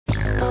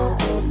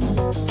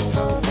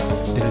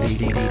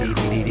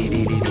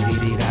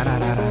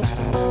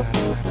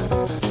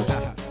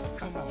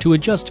To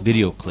adjust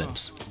video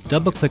clips,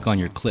 double-click on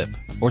your clip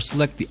or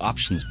select the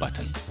Options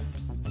button.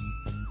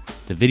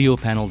 The video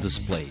panel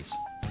displays.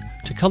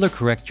 To color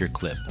correct your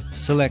clip,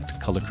 select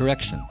Color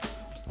Correction.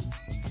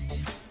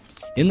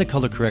 In the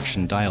color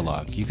correction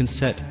dialog, you can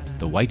set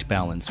the white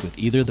balance with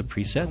either the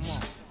presets,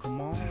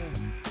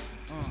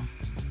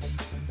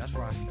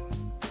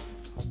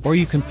 or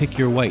you can pick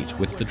your white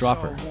with the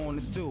dropper.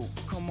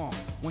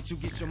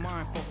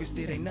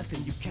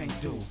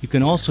 You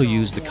can also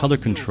use the color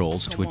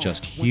controls to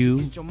adjust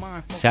hue,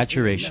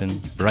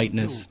 saturation,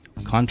 brightness,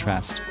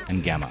 contrast,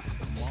 and gamma.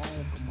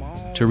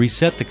 To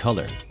reset the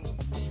color,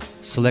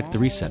 select the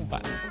Reset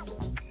button.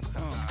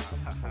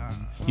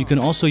 You can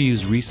also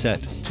use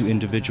Reset to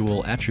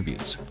individual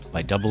attributes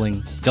by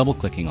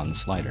double-clicking on the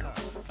slider.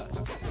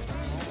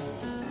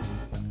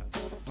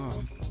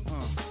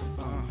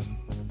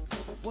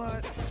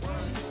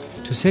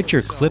 To set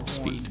your clip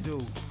speed,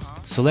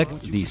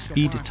 select the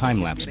Speed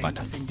Time-Lapse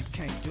button.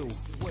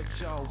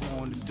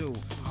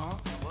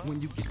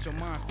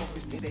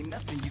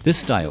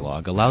 This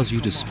dialog allows you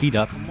to speed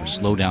up or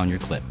slow down your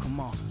clip.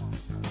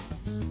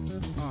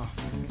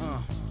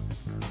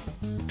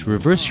 To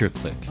reverse your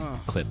clip,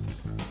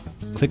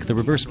 click the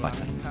Reverse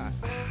button.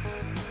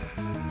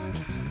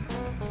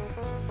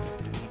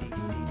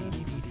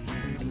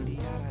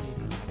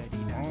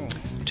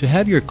 To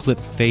have your clip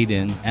fade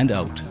in and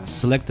out,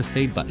 select the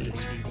Fade button.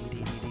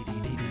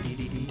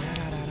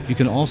 You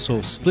can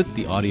also split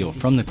the audio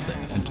from the clip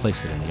and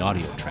place it in the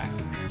audio track.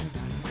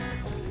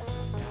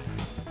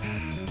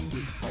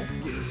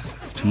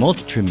 To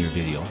multi-trim your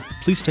video,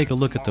 please take a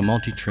look at the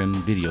multi-trim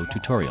video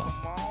tutorial.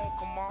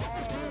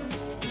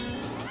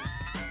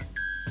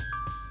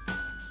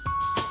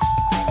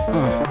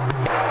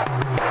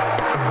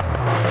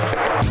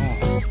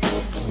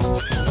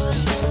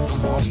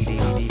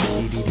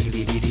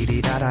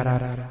 Da da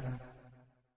da da.